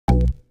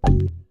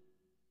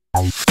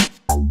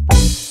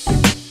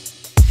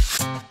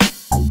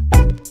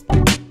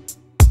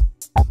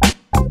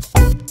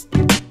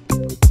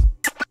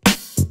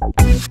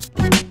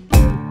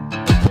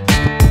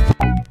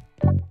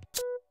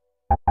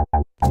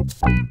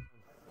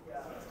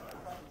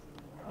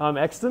I'm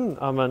Axton.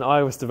 I'm an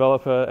iOS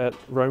developer at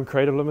Roam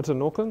Creative Limited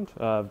in Auckland.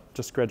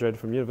 Just graduated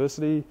from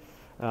university.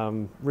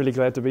 Really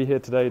glad to be here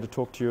today to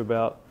talk to you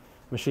about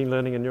machine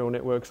learning and neural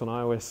networks on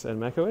iOS and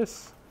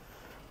macOS.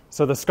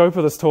 So the scope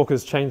of this talk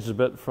has changed a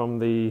bit from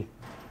the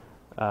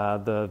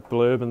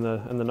blurb in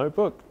the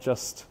notebook,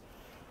 just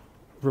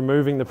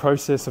removing the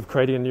process of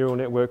creating a neural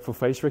network for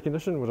face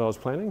recognition, what I was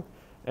planning,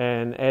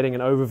 and adding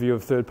an overview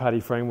of third-party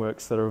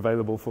frameworks that are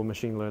available for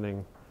machine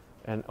learning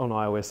and on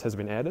iOS has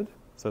been added.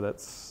 So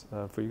that's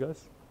for you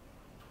guys.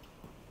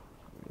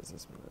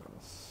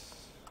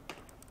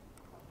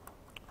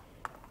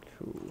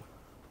 Cool.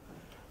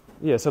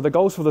 Yeah, so the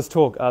goals for this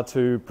talk are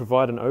to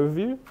provide an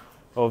overview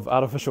of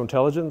artificial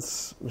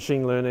intelligence,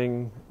 machine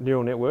learning,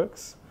 neural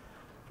networks,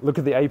 look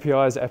at the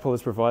APIs Apple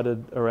has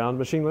provided around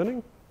machine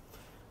learning,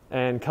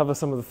 and cover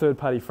some of the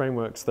third-party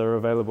frameworks that are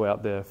available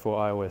out there for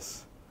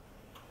iOS.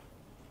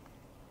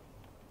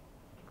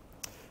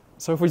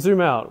 So if we zoom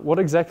out, what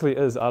exactly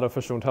is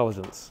artificial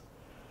intelligence?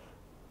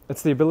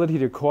 It's the ability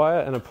to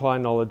acquire and apply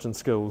knowledge and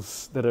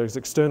skills that are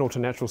external to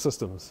natural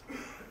systems.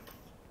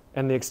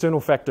 And the external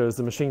factor is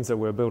the machines that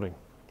we're building.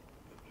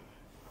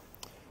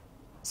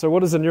 So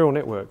what is a neural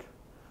network?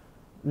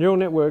 Neural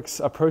networks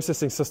are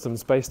processing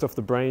systems based off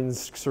the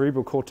brain's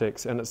cerebral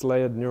cortex and its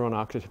layered neuron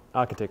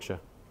architecture.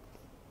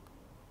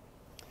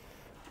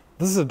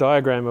 This is a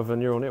diagram of a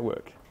neural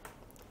network.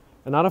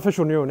 An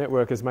artificial neural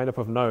network is made up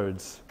of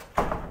nodes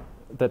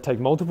that take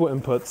multiple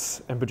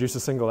inputs and produce a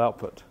single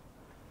output.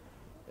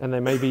 And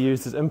they may be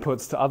used as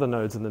inputs to other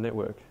nodes in the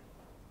network.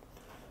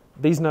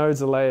 These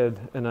nodes are layered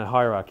in a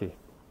hierarchy.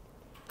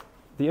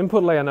 The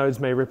input layer nodes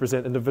may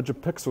represent individual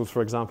pixels,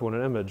 for example, in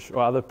an image,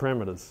 or other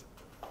parameters.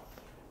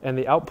 And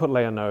the output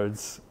layer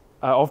nodes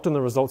are often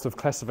the results of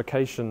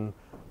classification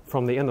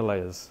from the inner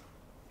layers.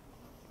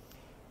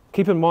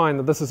 Keep in mind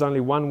that this is only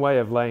one way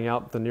of laying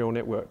out the neural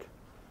network,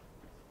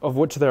 of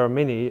which there are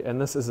many, and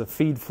this is a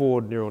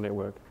feed-forward neural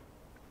network.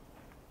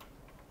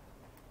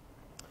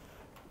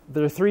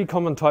 There are three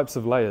common types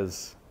of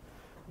layers: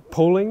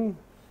 pooling,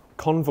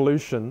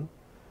 convolution,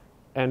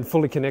 and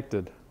fully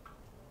connected.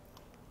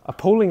 A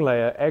pooling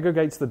layer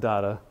aggregates the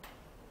data,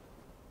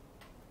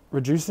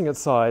 reducing its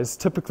size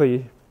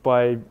typically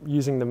by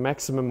using the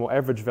maximum or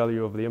average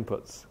value of the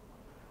inputs.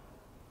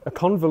 A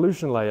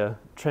convolution layer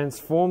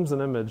transforms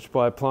an image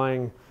by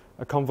applying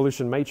a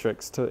convolution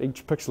matrix to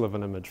each pixel of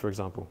an image, for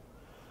example.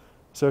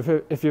 So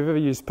if you've ever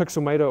used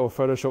Pixelmator or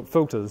Photoshop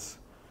filters,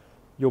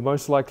 you'll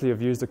most likely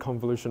have used a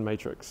convolution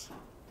matrix.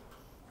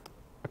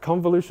 A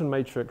convolution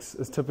matrix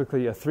is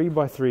typically a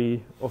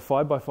 3x3 or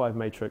 5x5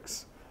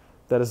 matrix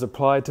that is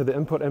applied to the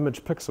input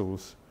image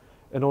pixels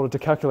in order to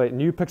calculate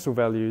new pixel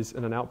values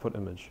in an output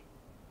image.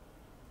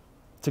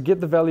 To get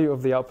the value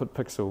of the output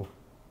pixel,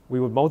 we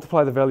would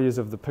multiply the values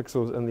of the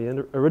pixels in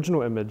the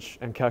original image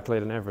and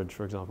calculate an average,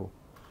 for example.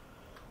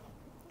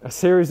 A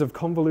series of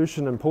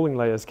convolution and pooling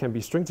layers can be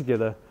stringed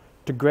together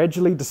to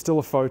gradually distill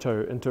a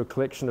photo into a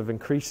collection of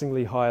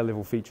increasingly higher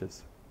level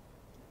features.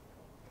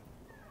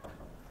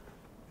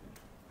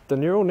 The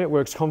neural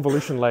network's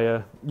convolution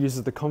layer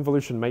uses the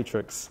convolution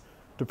matrix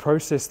to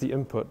process the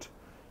input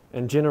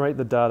and generate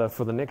the data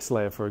for the next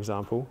layer, for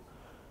example,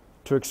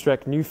 to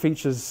extract new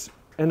features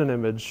in an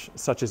image,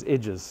 such as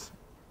edges,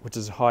 which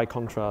is a high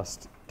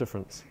contrast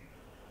difference.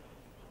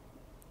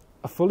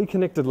 A fully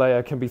connected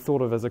layer can be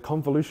thought of as a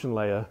convolution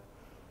layer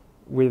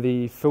where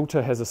the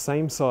filter has the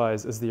same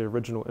size as the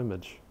original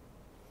image.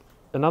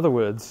 In other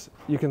words,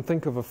 you can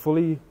think of a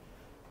fully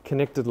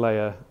connected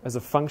layer as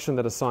a function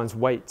that assigns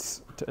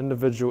weights to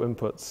individual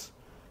inputs,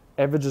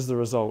 averages the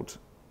result,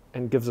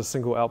 and gives a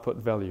single output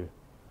value.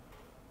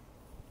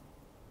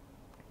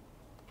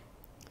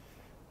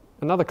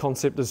 Another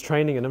concept is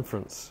training and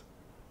inference.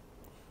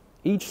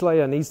 Each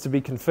layer needs to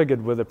be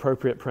configured with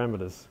appropriate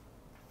parameters.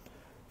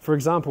 For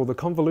example, the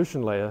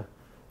convolution layer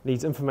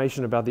needs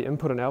information about the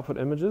input and output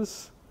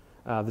images,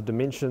 the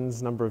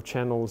dimensions, number of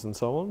channels, and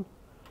so on,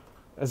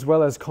 as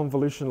well as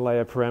convolution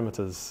layer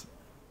parameters,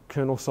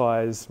 kernel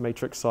size,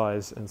 matrix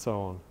size, and so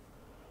on.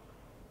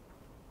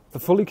 The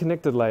fully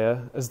connected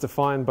layer is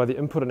defined by the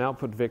input and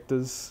output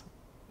vectors,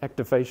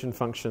 activation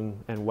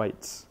function, and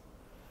weights.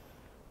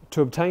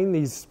 To obtain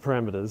these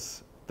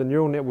parameters, the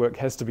neural network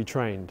has to be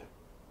trained.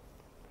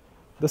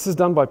 This is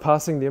done by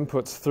passing the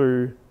inputs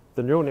through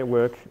the neural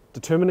network,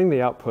 determining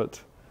the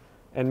output,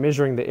 and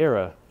measuring the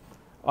error,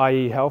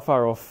 i.e. how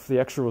far off the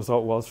actual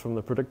result was from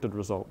the predicted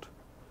result,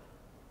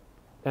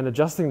 and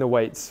adjusting the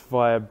weights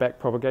via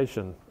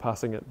backpropagation,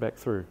 passing it back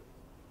through.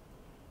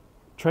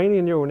 Training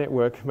a neural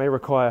network may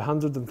require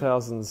hundreds and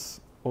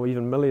thousands or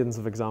even millions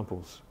of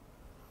examples.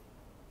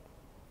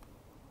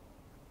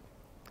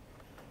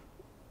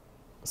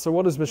 So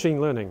what is machine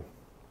learning?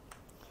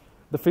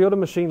 The field of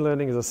machine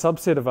learning is a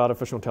subset of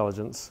artificial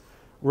intelligence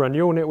where a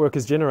neural network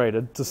is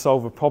generated to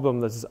solve a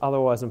problem that is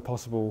otherwise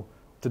impossible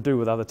to do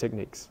with other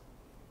techniques.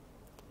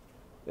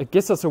 It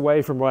gets us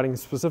away from writing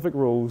specific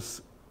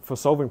rules for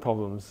solving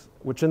problems,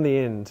 which in the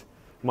end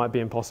might be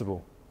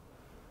impossible.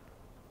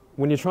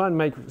 When you try and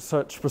make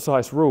such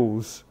precise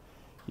rules,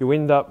 you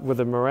end up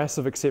with a morass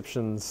of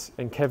exceptions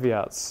and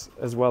caveats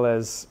as well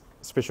as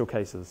special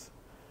cases.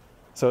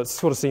 So it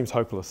sort of seems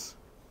hopeless.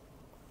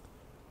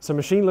 So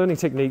machine learning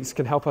techniques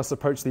can help us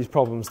approach these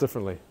problems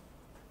differently.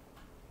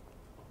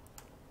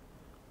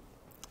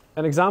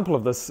 An example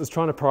of this is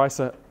trying to price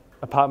an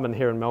apartment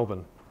here in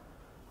Melbourne.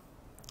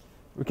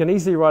 We can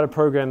easily write a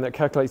program that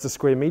calculates the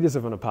square meters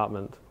of an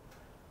apartment,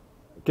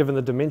 given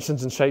the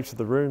dimensions and shapes of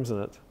the rooms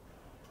in it.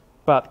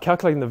 But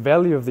calculating the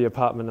value of the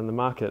apartment in the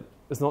market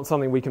is not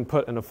something we can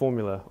put in a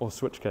formula or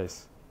switch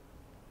case.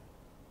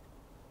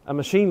 A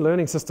machine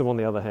learning system, on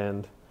the other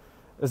hand,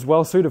 is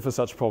well suited for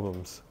such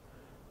problems.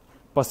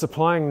 By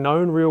supplying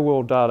known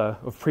real-world data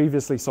of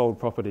previously sold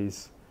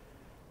properties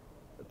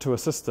to a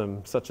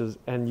system,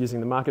 and using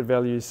the market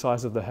value,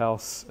 size of the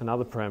house, and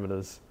other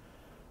parameters,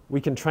 we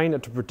can train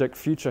it to predict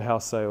future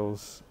house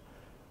sales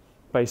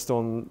based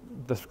on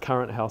the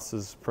current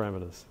house's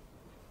parameters.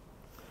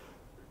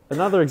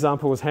 Another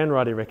example is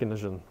handwriting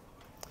recognition.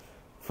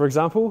 For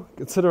example,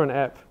 consider an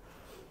app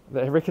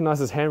that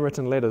recognizes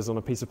handwritten letters on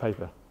a piece of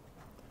paper.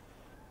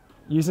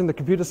 Using the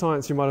computer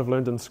science you might have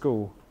learned in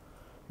school,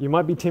 you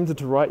might be tempted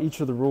to write each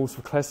of the rules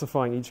for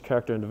classifying each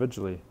character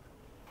individually.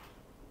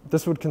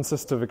 This would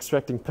consist of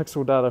extracting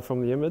pixel data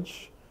from the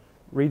image,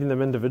 reading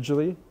them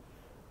individually,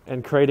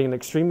 and creating an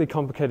extremely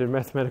complicated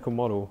mathematical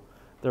model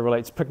that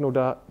relates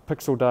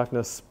pixel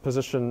darkness,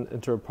 position,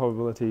 into a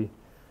probability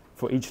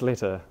for each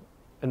letter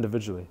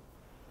individually.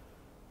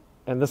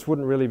 And this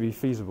wouldn't really be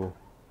feasible.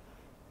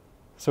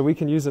 So we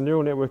can use a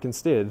neural network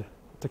instead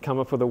to come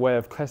up with a way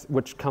of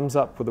which comes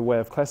up with a way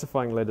of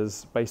classifying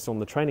letters based on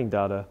the training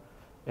data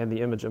and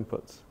the image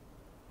inputs.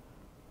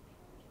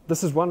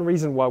 This is one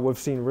reason why we've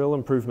seen real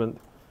improvement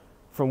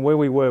from where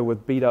we were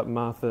with beat up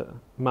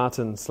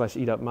Martin /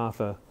 eat up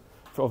Martha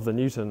of the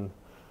Newton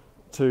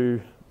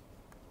to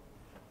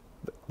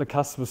the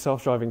cusp of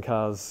self-driving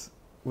cars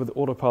with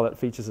autopilot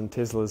features in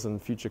Teslas and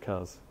future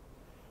cars.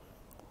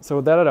 So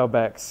with that at our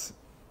backs,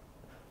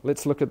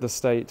 let's look at the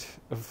state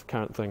of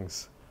current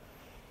things.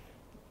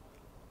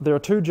 There are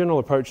two general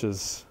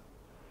approaches.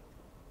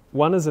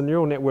 One is a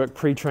neural network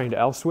pre-trained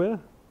elsewhere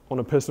on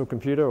a personal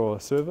computer or a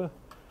server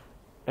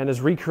and is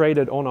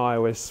recreated on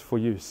iOS for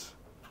use.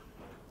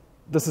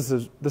 This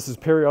is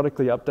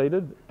periodically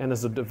updated and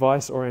is a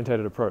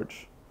device-oriented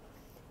approach.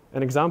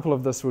 An example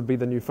of this would be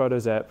the new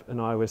Photos app in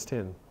iOS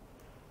 10.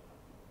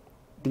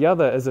 The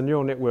other is a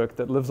neural network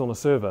that lives on a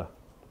server,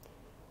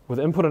 with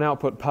input and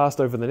output passed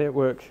over the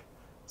network,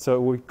 so it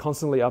will be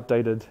constantly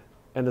updated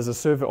and is a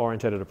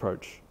server-oriented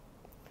approach.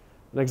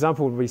 An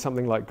example would be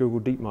something like Google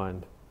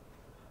DeepMind.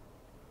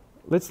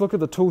 Let's look at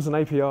the tools and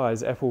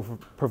APIs Apple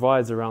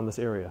provides around this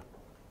area.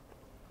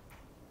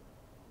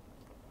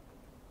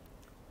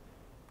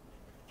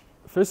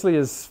 Firstly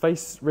is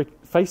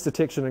face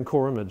detection and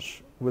core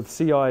image with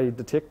CI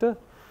detector,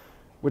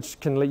 which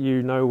can let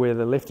you know where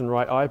the left and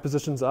right eye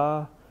positions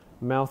are,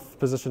 mouth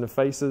position of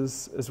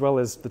faces, as well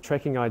as the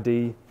tracking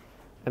ID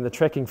and the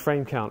tracking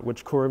frame count,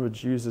 which core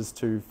image uses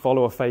to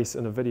follow a face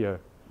in a video.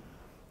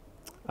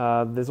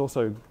 There's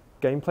also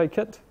gameplay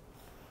kit.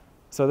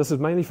 So this is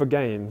mainly for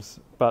games,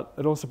 but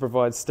it also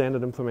provides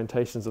standard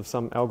implementations of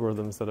some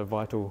algorithms that are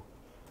vital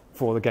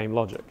for the game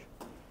logic.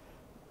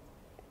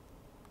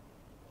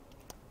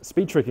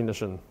 Speech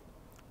recognition.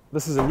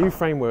 This is a new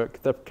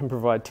framework that can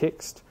provide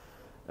text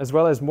as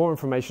well as more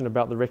information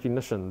about the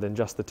recognition than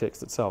just the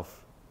text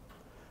itself.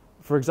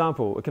 For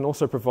example, it can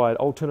also provide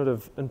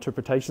alternative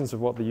interpretations of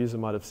what the user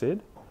might have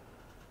said,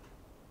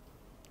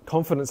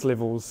 confidence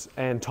levels,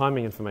 and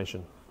timing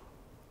information.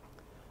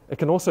 It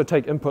can also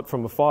take input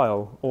from a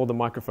file or the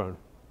microphone.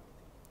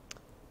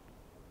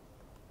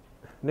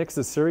 Next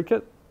is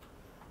SiriKit.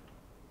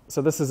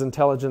 So this is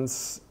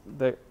intelligence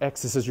that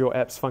accesses your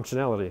app's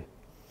functionality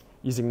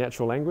using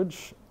natural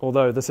language,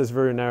 although this has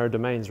very narrow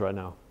domains right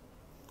now,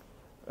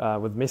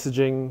 with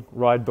messaging,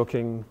 ride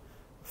booking,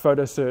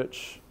 photo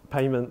search,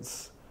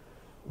 payments,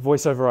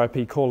 voice over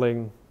IP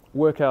calling,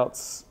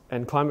 workouts,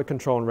 and climate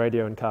control and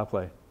radio and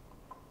CarPlay.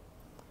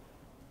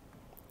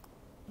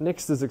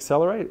 Next is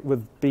Accelerate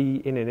with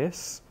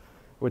BNNS,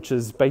 which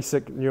is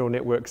basic neural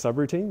network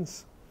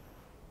subroutines.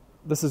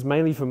 This is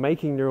mainly for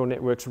making neural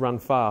networks run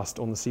fast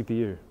on the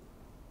CPU.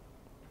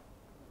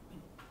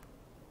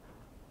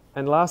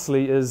 And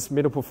lastly is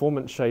Meta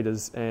Performance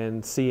Shaders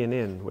and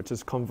CNN, which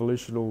is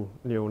convolutional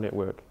neural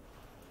network.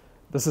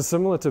 This is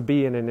similar to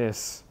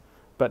BNNS,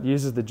 but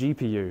uses the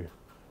GPU,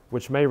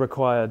 which may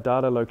require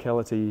data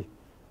locality,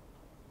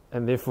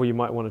 and therefore you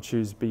might want to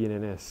choose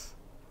BNNS.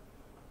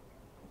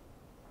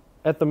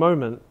 At the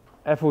moment,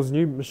 Apple's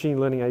new machine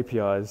learning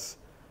APIs,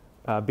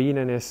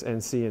 BNNS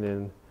and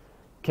CNN,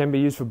 can be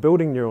used for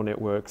building neural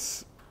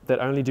networks that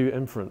only do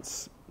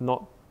inference,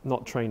 not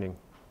training.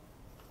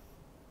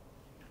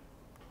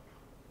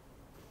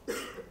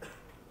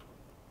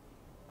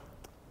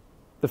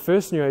 The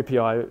first new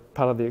API,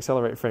 part of the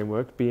Accelerate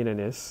framework,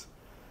 BNNS,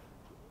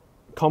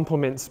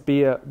 complements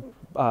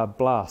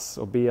BLAS,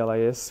 or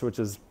BLAS, which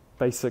is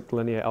basic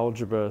linear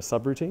algebra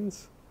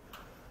subroutines,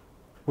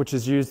 which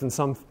is used in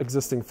some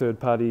existing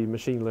third-party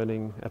machine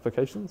learning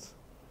applications.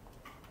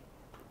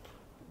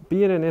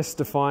 BNNS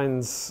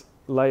defines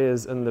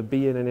layers in the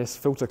BNNS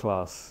filter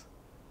class.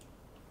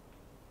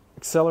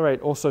 Accelerate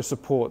also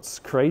supports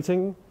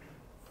creating,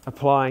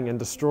 applying, and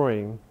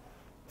destroying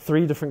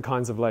 3 different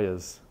kinds of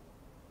layers.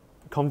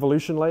 A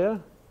convolution layer,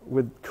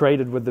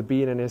 created with the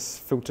BNNS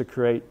filter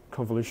create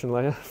convolution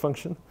layer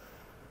function.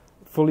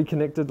 Fully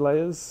connected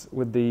layers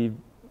with the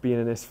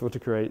BNNS filter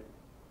create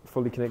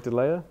fully connected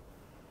layer.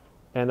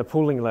 And a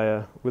pooling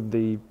layer with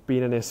the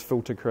BNNS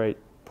filter create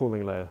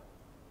pooling layer.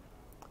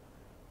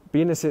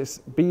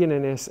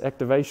 BNNS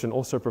activation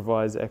also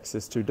provides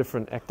access to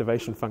different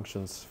activation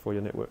functions for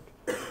your network.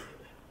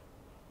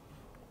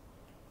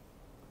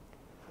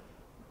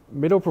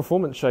 Metal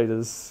performance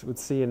shaders with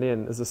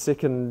CNN is a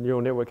second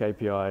neural network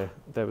API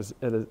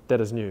that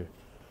is new.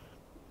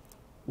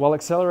 While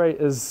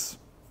Accelerate is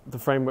the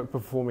framework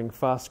performing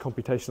fast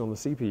computation on the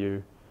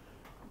CPU,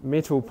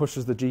 Metal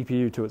pushes the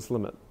GPU to its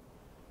limit.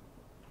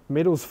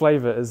 Metal's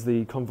flavor is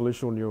the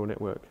convolutional neural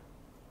network.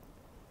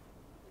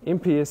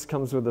 MPS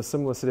comes with a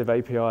similar set of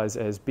APIs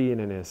as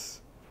BNNS.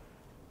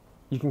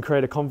 You can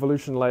create a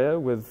convolution layer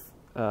with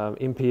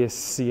MPS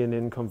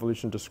CNN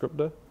convolution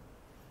descriptor,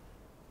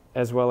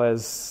 as well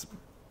as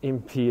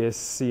MPS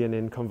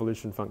CNN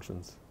convolution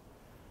functions.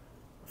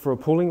 For a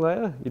pooling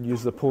layer, you'd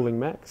use the pooling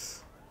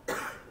max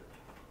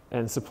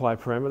and supply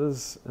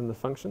parameters in the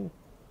function.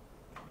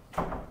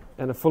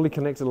 And a fully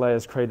connected layer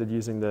is created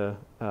using the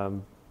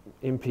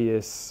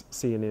MPS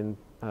CNN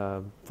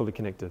fully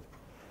connected.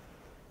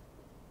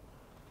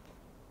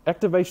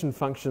 Activation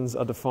functions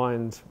are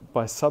defined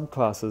by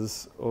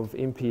subclasses of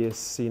MPS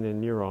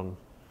CNN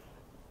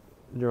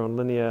neuron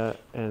linear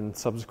and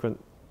subsequent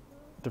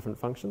different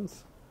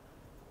functions.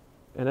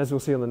 And as we'll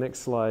see on the next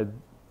slide,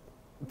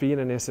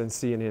 BNNS and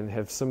CNN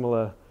have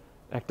similar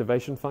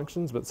activation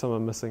functions, but some are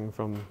missing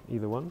from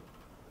either one.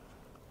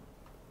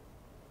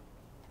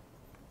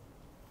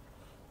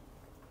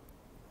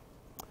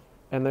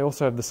 And they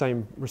also have the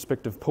same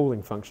respective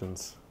pooling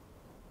functions.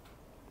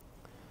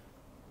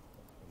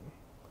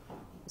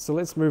 So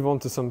let's move on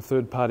to some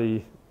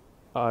third-party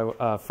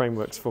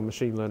frameworks for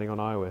machine learning on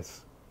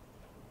iOS.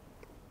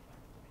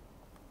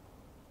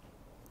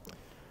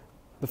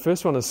 The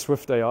first one is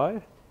Swift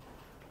AI.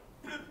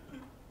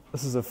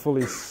 This is a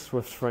fully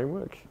Swift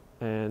framework,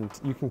 and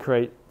you can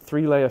create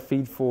 3-layer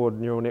feed-forward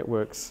neural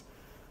networks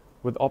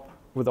with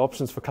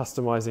options for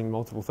customizing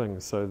multiple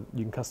things. So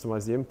you can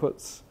customize the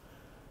inputs,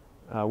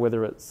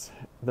 whether it's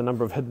the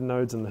number of hidden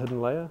nodes in the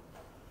hidden layer,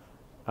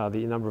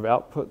 the number of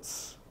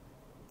outputs,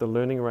 the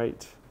learning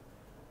rate,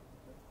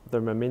 the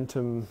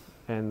momentum,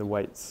 and the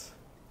weights,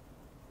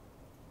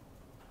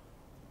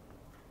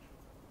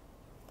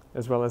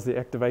 as well as the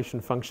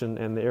activation function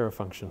and the error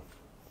function.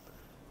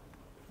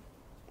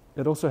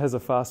 It also has a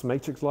fast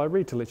matrix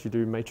library to let you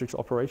do matrix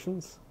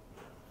operations,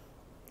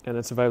 and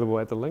it's available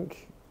at the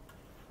link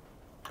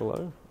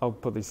below. I'll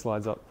put these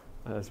slides up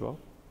as well.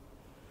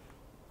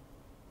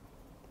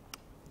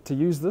 To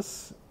use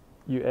this,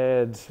 you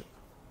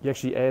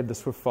actually add the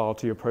Swift file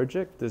to your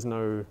project. There's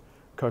no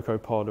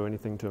CocoaPod or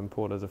anything to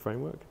import as a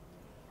framework.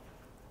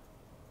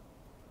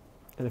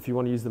 And if you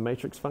want to use the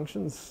matrix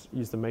functions,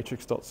 use the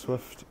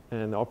matrix.swift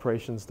and the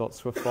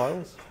operations.swift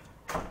files.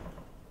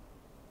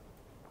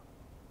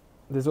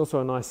 There's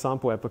also a nice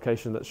sample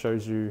application that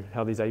shows you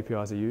how these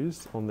APIs are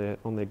used on their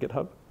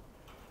GitHub.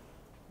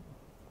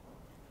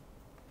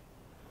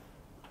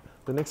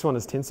 The next one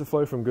is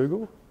TensorFlow from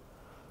Google.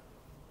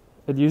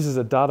 It uses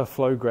a data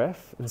flow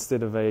graph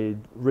instead of a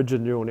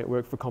rigid neural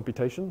network for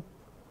computation.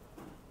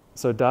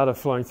 So data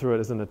flowing through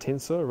it is in a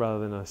tensor rather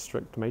than a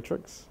strict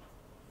matrix.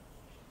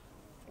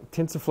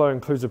 TensorFlow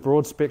includes a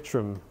broad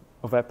spectrum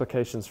of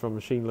applications from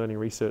machine learning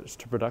research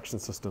to production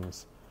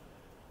systems.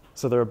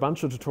 So there are a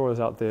bunch of tutorials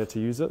out there to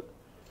use it,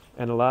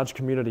 and a large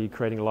community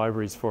creating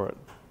libraries for it.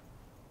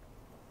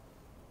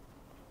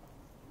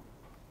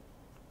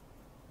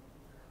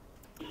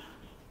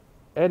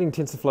 Adding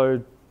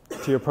TensorFlow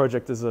to your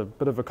project is a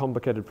bit of a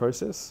complicated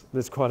process.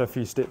 There's quite a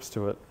few steps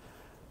to it.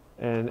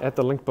 And at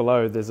the link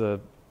below, there's a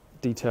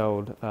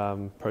detailed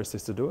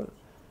process to do it.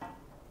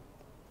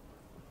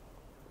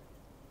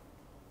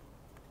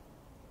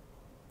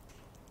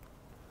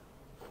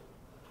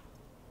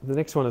 The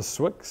next one is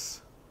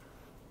Swix.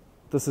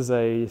 This is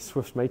a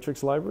Swift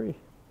matrix library.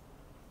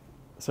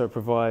 So it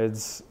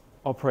provides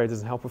operators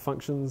and helper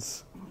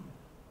functions,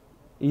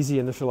 easy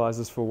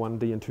initializers for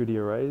 1D and 2D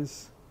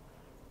arrays,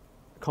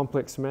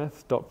 complex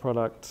math, dot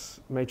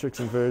product, matrix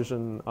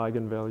inversion,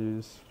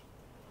 eigenvalues,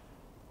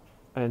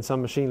 and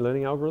some machine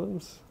learning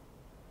algorithms,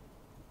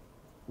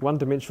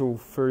 one-dimensional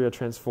Fourier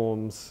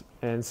transforms,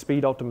 and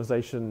speed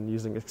optimization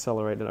using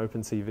Accelerate and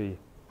OpenCV.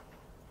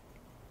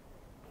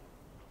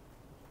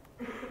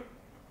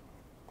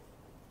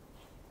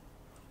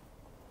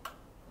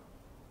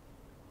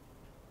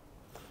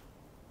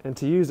 And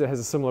to use it has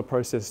a similar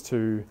process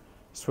to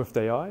Swift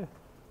AI,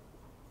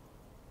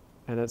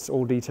 and it's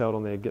all detailed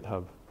on their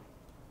GitHub.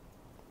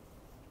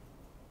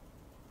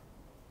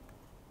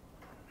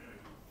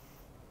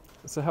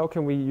 So how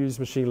can we use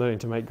machine learning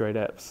to make great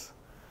apps?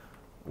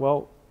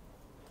 Well,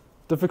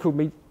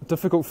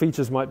 difficult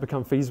features might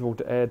become feasible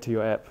to add to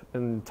your app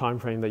in the time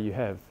frame that you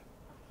have.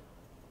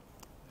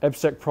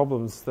 Abstract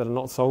problems that are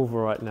not solvable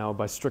right now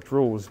by strict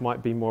rules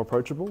might be more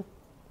approachable,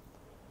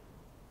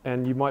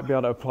 and you might be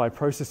able to apply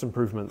process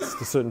improvements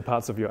to certain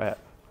parts of your app.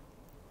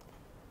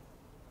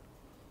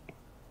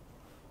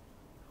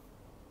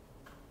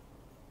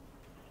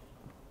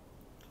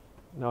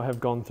 Now I have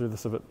gone through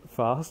this a bit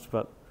fast,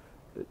 but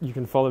you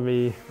can follow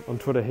me on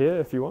Twitter here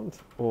if you want,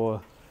 or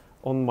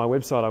on my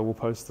website I will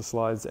post the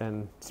slides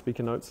and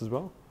speaker notes as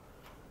well.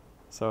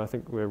 So I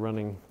think we're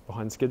running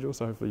behind schedule,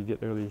 so hopefully you get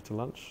early to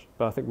lunch.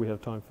 But I think we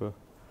have time for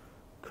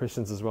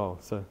questions as well.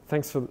 So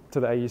thanks to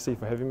the AUC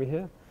for having me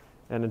here,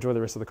 and enjoy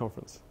the rest of the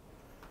conference.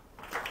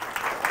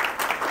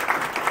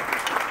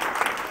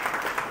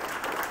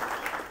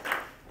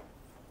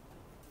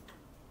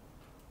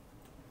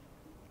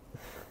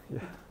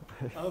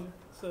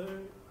 So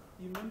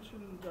you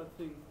mentioned, I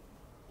think,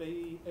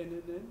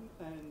 BNNN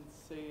and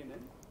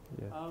CNN.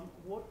 Yeah.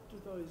 What do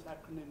those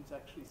acronyms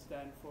actually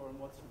stand for, and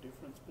what's the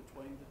difference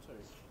between the two?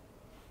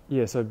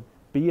 Yeah, so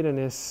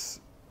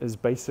BNNS is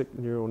basic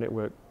neural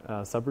network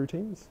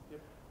subroutines, Yep.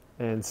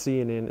 and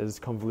CNN is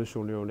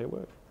convolutional neural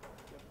network.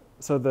 Yep.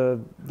 So the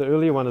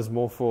earlier one is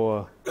more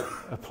for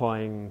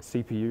applying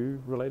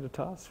CPU-related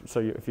tasks, so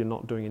if you're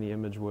not doing any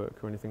image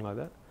work or anything like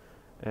that.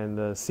 And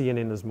the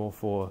CNN is more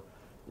for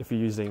if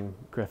you're using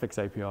graphics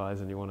APIs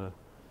and you want to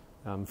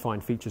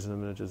find features in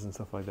images and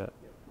stuff like that.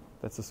 Yep.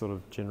 That's the sort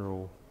of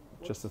general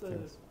gist of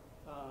things.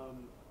 What's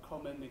the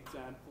common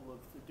example of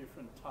the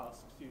different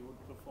tasks you would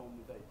perform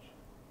with each?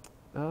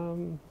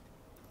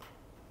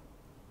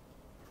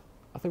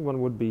 I think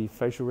one would be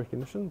facial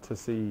recognition, to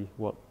see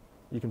what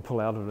you can pull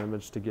out of an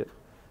image to get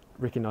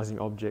recognizing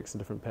objects in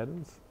different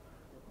patterns.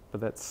 But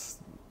that's,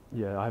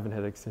 yeah, I haven't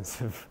had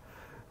extensive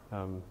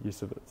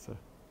use of it, so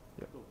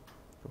yeah. Cool.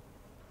 Cool.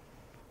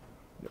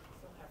 Yep.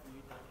 So have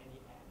you done any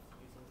apps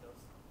using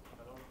those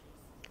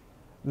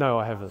methodologies? No,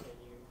 I haven't.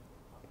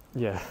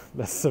 Yeah,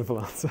 that's a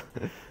simple answer.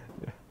 Yeah.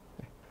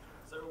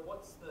 So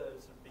what's the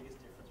sort of biggest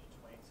difference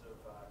between sort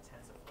of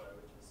TensorFlow,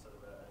 which is sort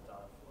of a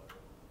data flow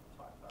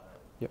type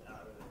Yep.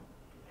 algorithm,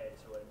 compared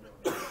to a neural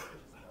network,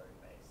 which is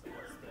node-based? So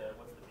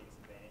what's the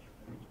biggest advantage of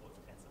moving towards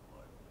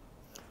TensorFlow?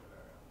 That's the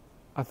area.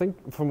 I think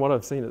from what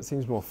I've seen, it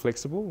seems more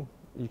flexible.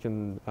 You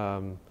can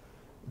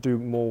do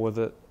more with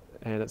it,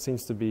 and it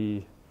seems to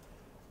be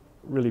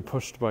really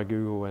pushed by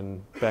Google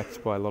and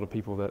backed by a lot of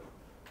people that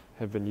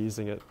have been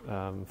using it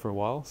for a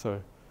while.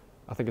 So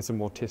I think it's a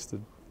more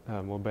tested,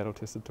 more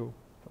battle-tested tool.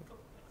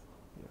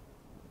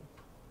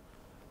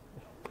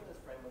 Which of those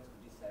frameworks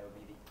would you say would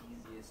be the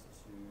easiest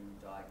to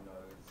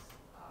diagnose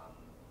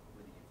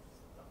whether you've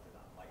stuffed it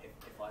up? Like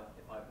if I'm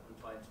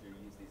trying to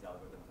use these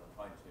algorithms, I'm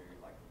trying to,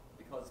 like,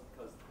 because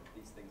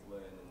these things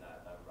learn and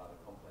they're rather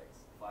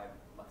complex, if I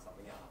muck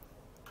something up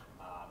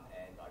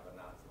and I got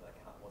an answer that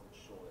I wasn't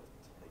sure that's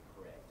particularly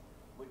correct,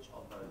 which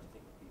of those do you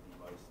think would be the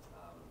most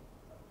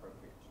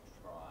appropriate to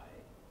try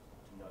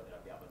to know that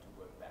I'll be able to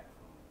work back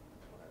from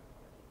what I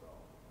keep wrong?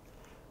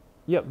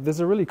 Yep, there's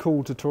a really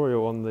cool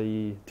tutorial on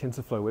the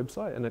TensorFlow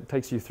website, and it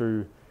takes you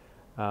through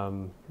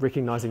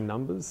recognizing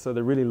numbers. So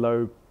they're really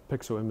low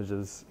pixel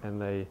images,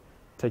 and they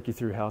take you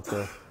through how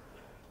to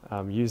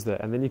use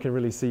that. And then you can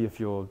really see if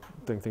you're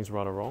doing things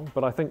right or wrong.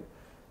 But I think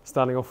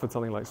starting off with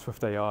something like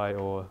Swift AI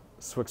or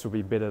Swix will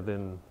be better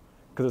than,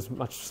 because it's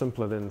much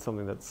simpler than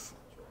something that's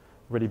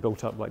already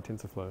built up like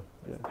TensorFlow.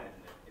 Yeah. Imagine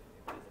if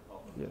there's a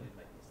problem, Yeah. you didn't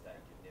make a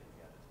mistake, you'd never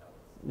be able to tell us.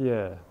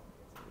 Yeah.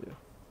 Yeah.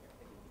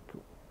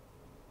 Cool.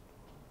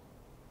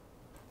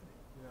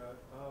 Yeah,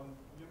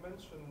 you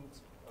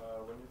mentioned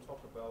when you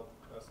talk about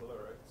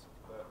Accelerate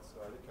that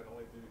you can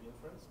only do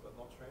inference but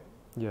not train.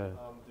 Yeah.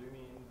 Do you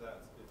mean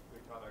that we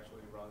can't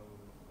actually run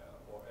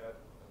or add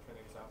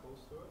training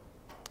examples to it?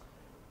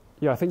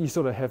 Yeah, I think you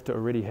sort of have to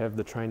already have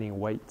the training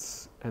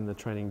weights and the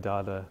training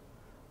data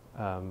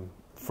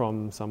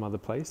from some other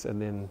place,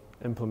 and then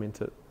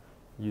implement it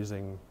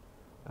using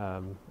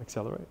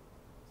Accelerate.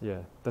 Yeah,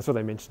 that's what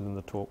they mentioned in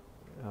the talk.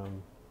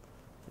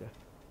 Yeah.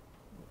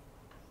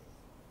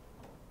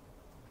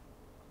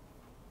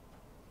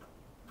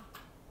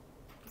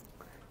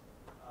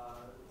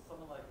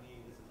 Someone like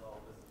me, this is all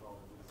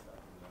new stuff,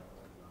 not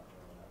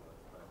neural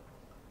networks. But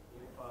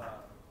if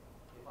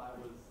I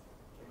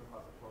came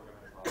across a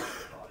programming problem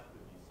I thought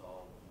could be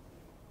solved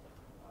using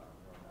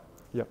neural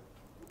networks, Yep.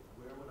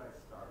 where would I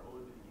start?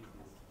 What would be the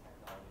easiest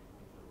technology for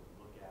me to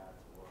look at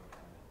or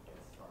kind of get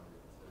started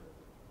to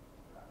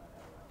wrap my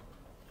head around?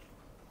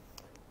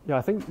 Yeah,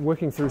 I think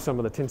working through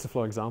some of the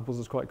TensorFlow examples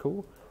is quite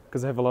cool,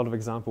 because they have a lot of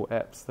example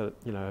apps that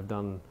have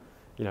done.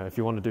 If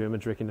you want to do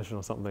image recognition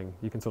or something,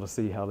 you can sort of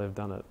see how they've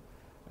done it.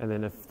 And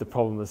then if the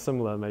problem is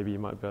similar, maybe you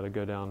might be able to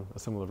go down a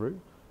similar route.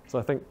 So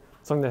I think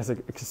something that has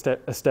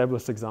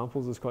established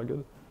examples is quite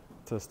good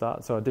to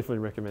start. So I definitely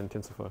recommend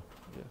TensorFlow.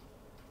 Yeah.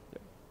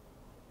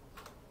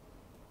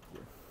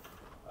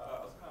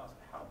 I was going to ask,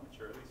 how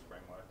mature are these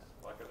frameworks?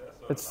 Like, are they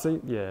sort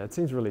of, It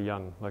seems really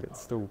young. Like it's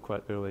still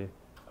quite early.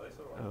 are they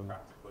sort of like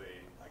practically,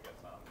 I guess,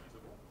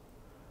 usable?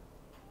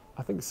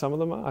 I think some of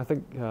them are. I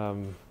think,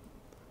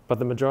 But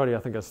the majority, I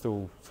think, are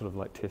still sort of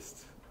like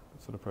test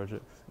sort of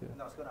projects. Yeah.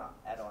 And I was going to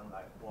add on,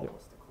 like, what Yep.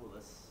 was the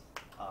coolest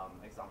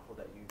example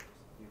that you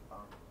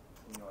found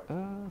in your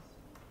experience?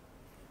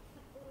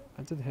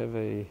 I did have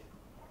a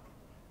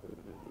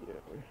video.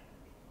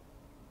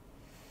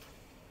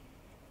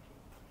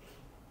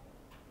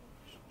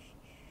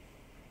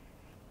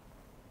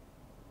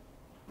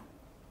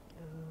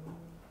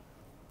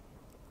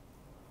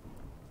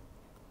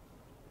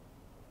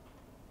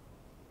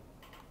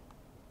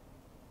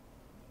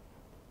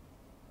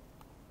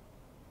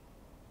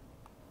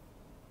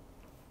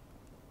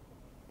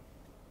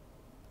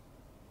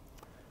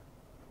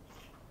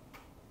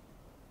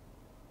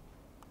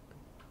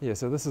 Yeah,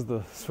 so this is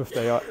the Swift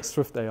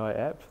AI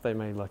app. They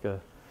made like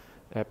a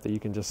app that you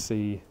can just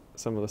see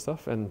some of the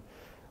stuff, and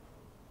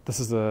this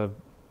is a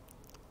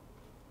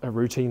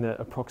routine that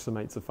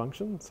approximates a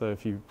function. So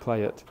if you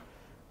play it,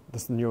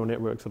 this neural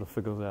network sort of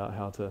figures out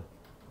how to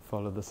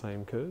follow the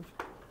same curve.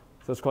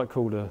 So it's quite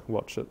cool to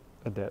watch it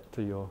adapt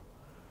to your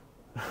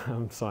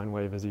sine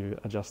wave as you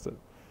adjust it.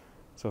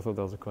 So I thought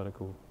that was quite a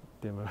cool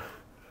demo.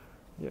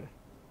 Yeah.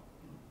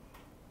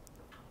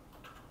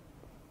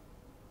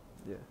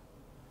 Yeah.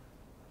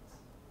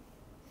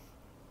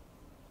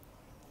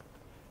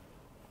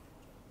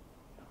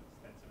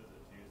 Expensive is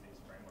it to use these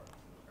frameworks in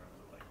terms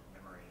of like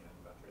memory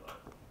and battery life?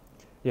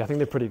 Yeah, I think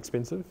they're pretty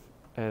expensive,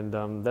 and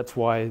that's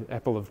why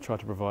Apple have tried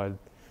to provide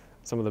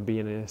some of the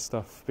BNNS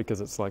stuff,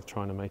 because it's like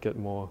trying to make it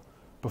more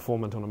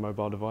performant on a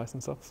mobile device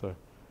and stuff. So,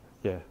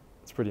 yeah,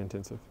 it's pretty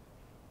intensive.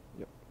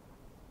 Yep.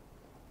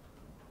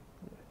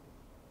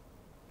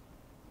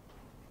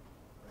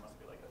 There must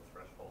be like a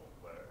threshold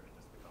where it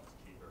just becomes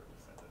cheaper to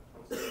send it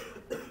to a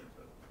server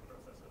to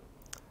process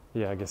it.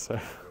 Yeah, I guess so.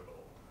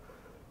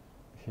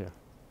 Yeah.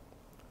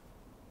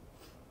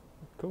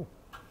 Cool.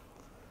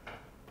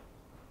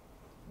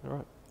 All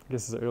right. I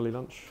guess it's an early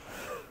lunch.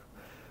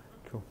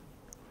 Cool.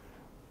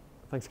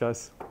 Thanks,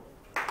 guys.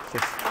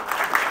 Cheers.